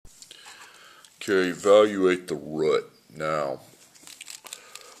Okay, evaluate the root. Now,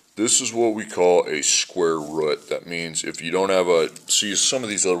 this is what we call a square root. That means if you don't have see some of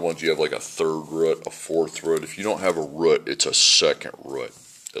these other ones you have like a third root, a fourth root. If you don't have a root, it's a second root.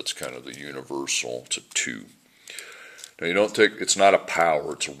 That's kind of the universal. It's a 2. Now you don't take, it's not a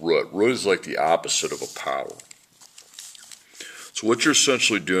power, it's a root. Root is like the opposite of a power. So what you're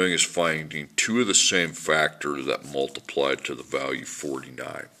essentially doing is finding two of the same factors that multiply to the value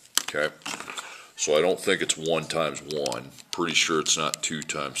 49. Okay? So I don't think it's 1 times 1. Pretty sure it's not 2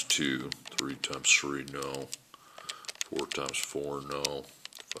 times 2. 3 times 3, no. 4 times 4, no.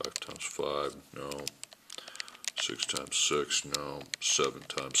 5 times 5, no. 6 times 6, no. 7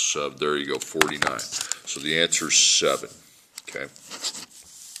 times 7. There you go, 49. So the answer is 7. Okay.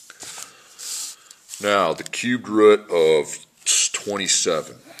 Now, the cubed root of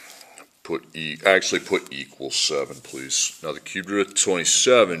 27. Put equals 7, please. Now, the cubed root of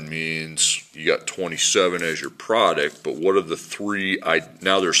 27 means you got 27 as your product, but what are the three?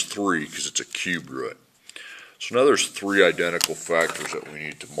 Now there's 3 because it's a cubed root. So now there's 3 identical factors that we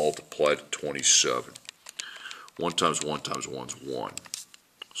need to multiply to 27. 1 times 1 times 1 is 1.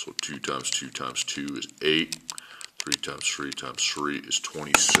 So 2 times 2 times 2 is 8. 3 times 3 times 3 is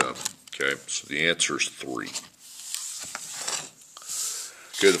 27. Okay, so the answer is 3.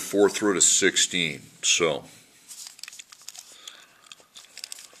 Okay, the fourth root is 16. So,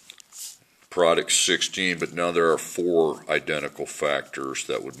 product 16, but now there are 4 identical factors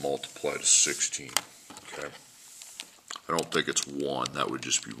that would multiply to 16. Okay. I don't think it's 1. That would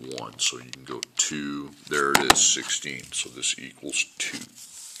just be 1. So you can go 2. There it is, 16. So this equals 2.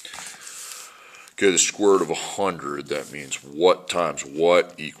 Okay, the square root of 100. That means what times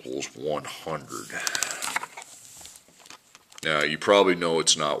what equals 100. Now, you probably know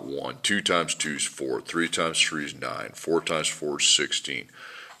it's not 1. 2 times 2 is 4. 3 times 3 is 9. 4 times 4 is 16.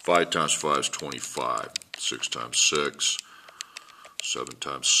 5 times 5 is 25. 6 times 6. 7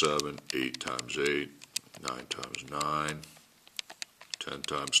 times 7. 8 times 8. 9 times 9. 10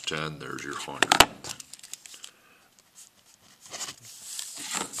 times 10. There's your 100.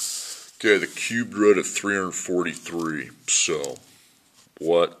 Okay, the cubed root of 343. So,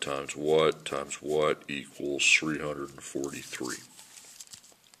 what times what equals 343?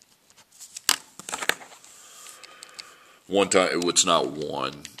 1 time, it's not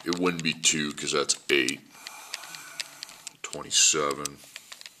 1. It wouldn't be 2 because that's 8. 27.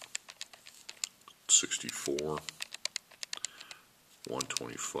 64.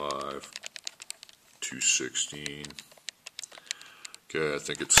 125. 216. Okay, I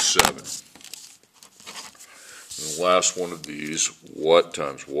think it's 7. And the last one of these, what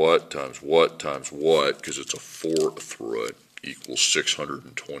times what times what times what, because it's a fourth root, equals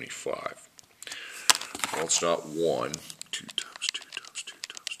 625. Well, it's not 1. 2 times 2 times 2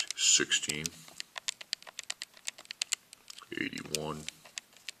 times 2 is 16. 81.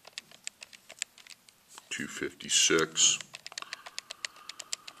 256.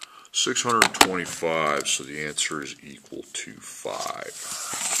 625, so the answer is equal to 5.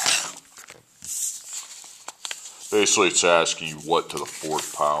 Basically, it's asking you what to the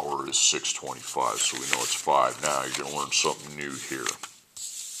 4th power is 625, so we know it's 5. Now, you're going to learn something new here.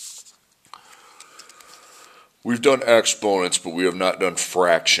 We've done exponents, but we have not done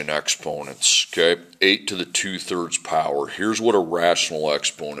fraction exponents, okay? 8 to the 2/3 power. Here's what a rational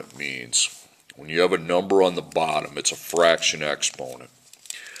exponent means. When you have a number on the bottom, it's a fraction exponent.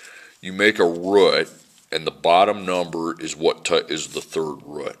 You make a root, and the bottom number is is the 3rd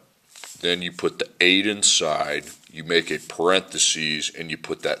root. Then you put the 8 inside, you make a parentheses, and you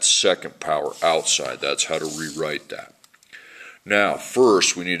put that 2nd power outside. That's how to rewrite that. Now,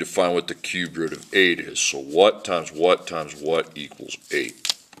 first, we need to find what the cubed root of 8 is. So what times what times what equals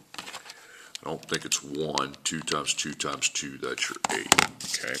 8? I don't think it's 1. 2 times 2 times 2, that's your 8.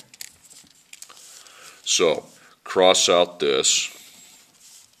 Okay. So, cross out this,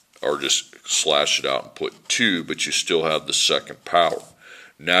 or just slash it out and put 2, but you still have the 2nd power.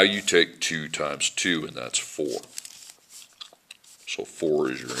 Now you take 2 times 2, and that's 4. So 4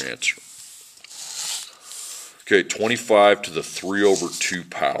 is your answer. Okay, 25 to the 3/2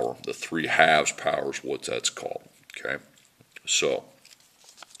 power, the 3/2 power is what that's called. Okay, so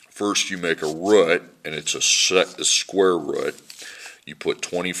first you make a root, and it's a square root. You put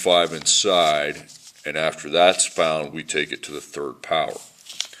 25 inside, and after that's found, we take it to the 3rd power.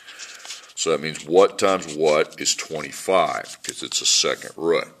 So that means what times what is 25, because it's a 2nd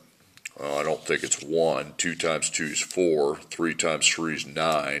root. I don't think it's 1. 2 times 2 is 4. 3 times 3 is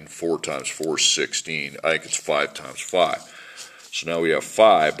 9. 4 times 4 is 16. I think it's 5 times 5. So now we have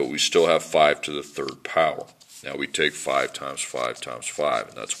 5, but we still have 5 to the 3rd power. Now we take 5 times 5 times 5,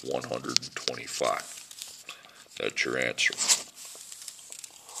 and that's 125. That's your answer.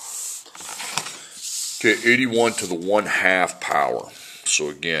 Okay, 81 to the 1/2 power. So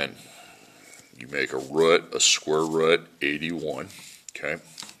again, you make a root, a square root, 81. Okay.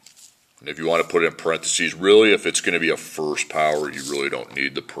 And if you want to put it in parentheses, really if it's going to be a first power, you really don't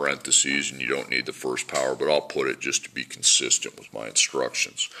need the parentheses and you don't need the first power, but I'll put it just to be consistent with my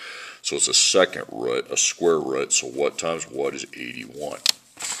instructions. So it's a second root, a square root, so what times what is 81?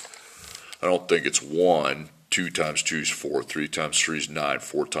 I don't think it's 1. 2 times 2 is 4, 3 times 3 is 9,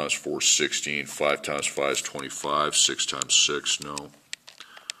 4 times 4 is 16, 5 times 5 is 25, 6 times 6, no.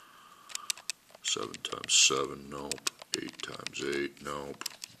 7 times 7, nope. 8 times 8, nope.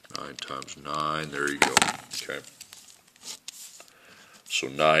 9 times 9, there you go. Okay. So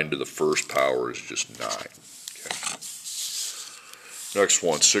 9 to the first power is just 9. Okay. Next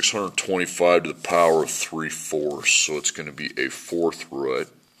one, 625 to the power of 3/4. So it's going to be a fourth root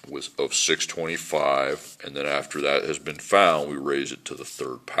of 625, and then after that has been found, we raise it to the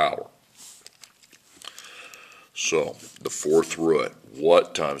third power. So the fourth root,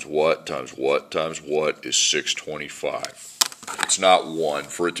 what times what times what times what is 625? It's not 1.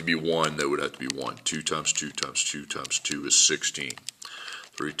 For it to be 1, that would have to be 1. 2 times 2 times 2 times 2 is 16.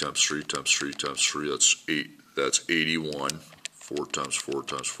 3 times 3 times 3 times 3, that's 8. That's 81. 4 times 4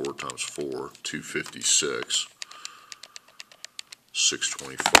 times 4 times 4, 256.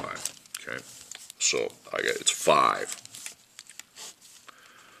 625. Okay. So it's 5.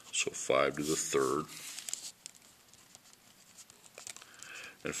 So 5 to the third.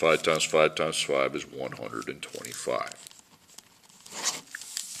 And 5 times 5 times 5 is 125.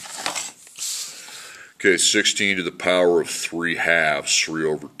 Okay, 16 to the power of 3/2, 3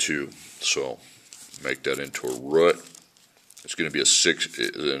 over 2. So make that into a root. It's going to be a 6,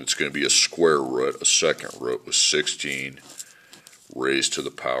 then it's going to be a square root, a second root with 16 raised to the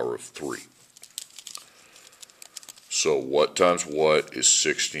power of 3. So what times what is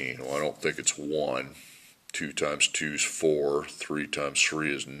 16? Well, I don't think it's 1. 2 times 2 is 4. 3 times 3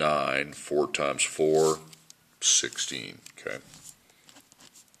 is 9. 4 times 4, 16. Okay.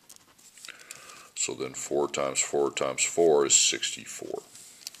 So then 4 times 4 times 4 is 64.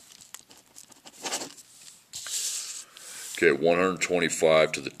 Okay,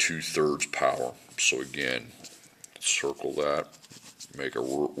 125 to the 2/3 power. So again, circle that. Make a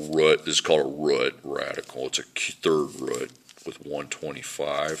root. This is called a root, radical. It's a third root with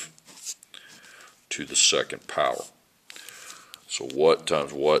 125 to the second power. So what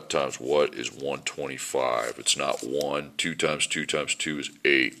times what times what is 125? It's not 1. 2 times 2 times 2 is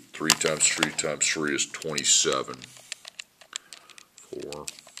 8. 3 times 3 times 3 is 27. 4.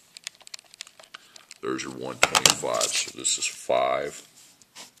 There's your 125. So this is 5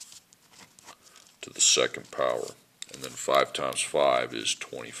 to the second power. And then 5 times 5 is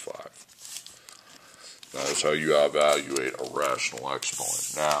 25. That is how you evaluate a rational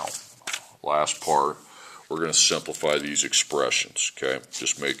exponent. Now, last part. We're going to simplify these expressions, okay?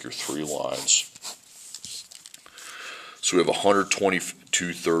 Just make your 3 lines. So we have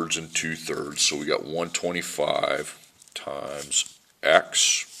 122 thirds and 2/3, so we got 125 times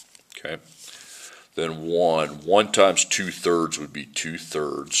x, okay? Then 1 times 2/3 would be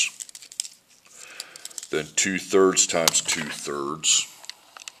 2/3. Then 2/3 times 2/3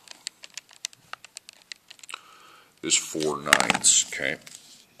 is 4/9, okay?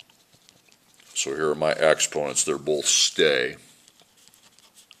 So here are my exponents. They're both stay.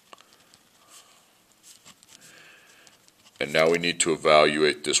 And now we need to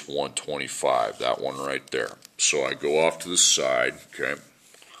evaluate this 125, that one right there. So I go off to the side, okay,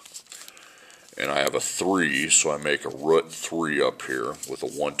 and I have a 3, so I make a root 3 up here with a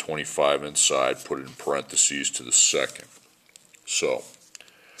 125 inside, put it in parentheses to the second. So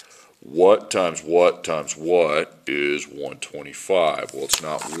what times what times what is 125? Well, it's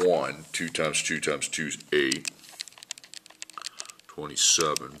not 1. 2 times 2 times 2 is 8.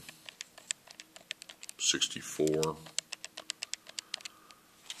 27. 64.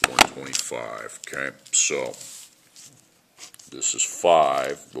 125. Okay, so this is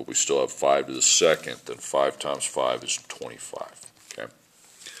 5, but we still have 5 to the second. Then 5 times 5 is 25. Okay.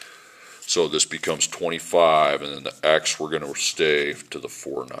 So this becomes 25, and then the x we're going to stay to the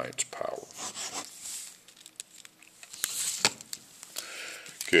 4/9 power.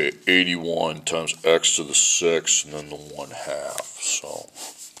 Okay, 81 times x to the 6, and then the 1/2. So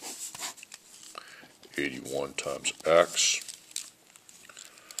 81 times x.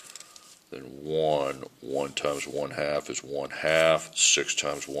 Then 1 times 1/2 is 1/2. 6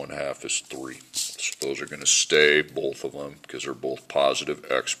 times 1/2 is 3. So those are going to stay, both of them, because they're both positive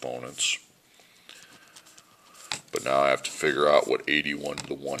exponents. But now I have to figure out what 81 to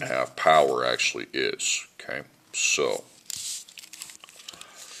the 1/2 power actually is. Okay, so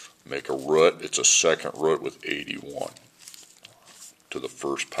make a root. It's a second root with 81 to the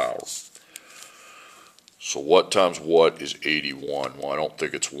first power. So what times what is 81? Well, I don't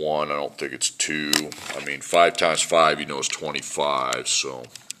think it's 1. I don't think it's 2. I mean, 5 times 5, you know, is 25. So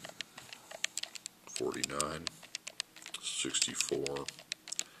 49, 64,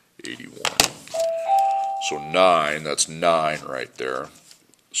 81. So 9, that's 9 right there.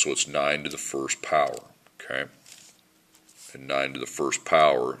 So it's 9 to the first power, okay? And 9 to the first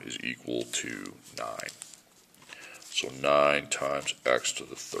power is equal to 9. So 9 times x to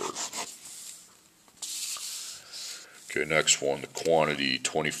the third. Okay, next one, the quantity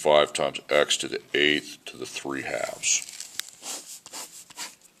 25 times x to the 8th to the 3/2.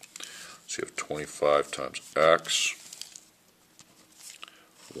 So you have 25 times x.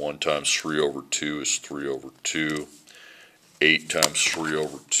 1 times 3 over 2 is 3 over 2. 8 times 3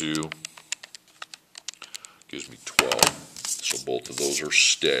 over 2 gives me 12. So both of those are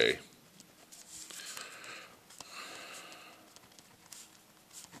stay.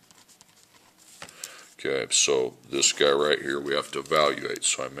 Okay, so this guy right here we have to evaluate.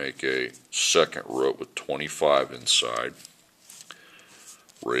 So I make a second root with 25 inside,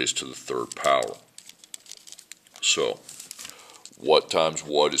 raised to the third power. So what times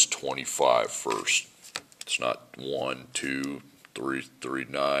what is 25 first? It's not 1, 2, 3, 3,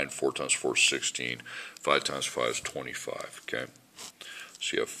 9, 4 times 4 is 16, 5 times 5 is 25, okay?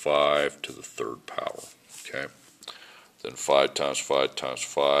 So you have 5 to the third power, okay? Then 5 times 5 times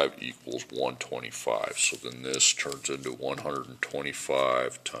 5 equals 125. So then this turns into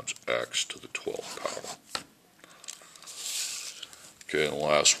 125 times x to the 12th power. Okay, and the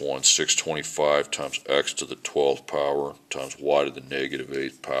last one, 625 times x to the 12th power times y to the negative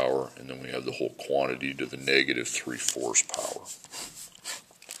 8th power, and then we have the whole quantity to the negative 3/4 power.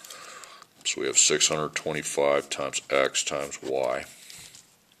 So we have 625 times x times y.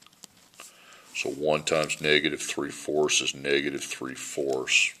 So 1 times negative 3/4 is negative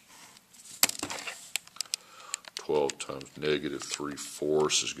 3/4. 12 times negative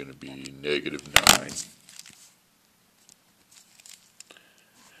 3/4 is going to be negative 9.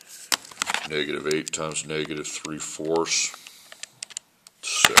 Negative 8 times negative 3/4,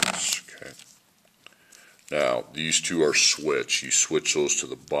 6. Okay. Now, these two are switched. You switch those to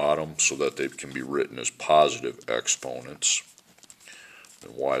the bottom so that they can be written as positive exponents.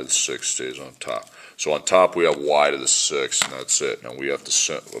 And y to the 6 stays on top. So on top we have y to the 6, and that's it. Now we have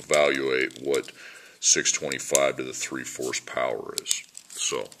to evaluate what 625 to the 3/4 power is.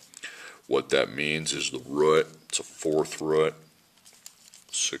 So what that means is the root, it's a fourth root,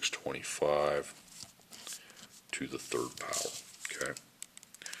 625 to the third power, okay?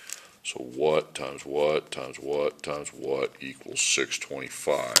 So what times what times what times what equals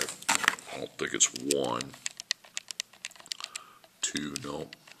 625? I don't think it's 1, 2,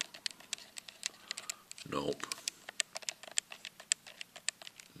 nope, nope,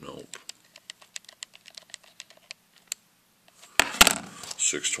 nope.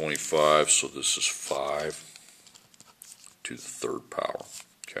 625, so this is 5 to the third power,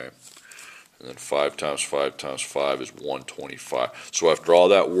 okay? And then 5 times 5 times 5 is 125. So after all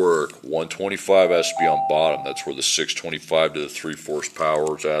that work, 125 has to be on bottom. That's where the 625 to the 3/4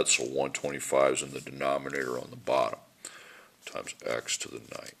 power is at, so 125 is in the denominator on the bottom, times x to the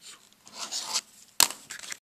 9th.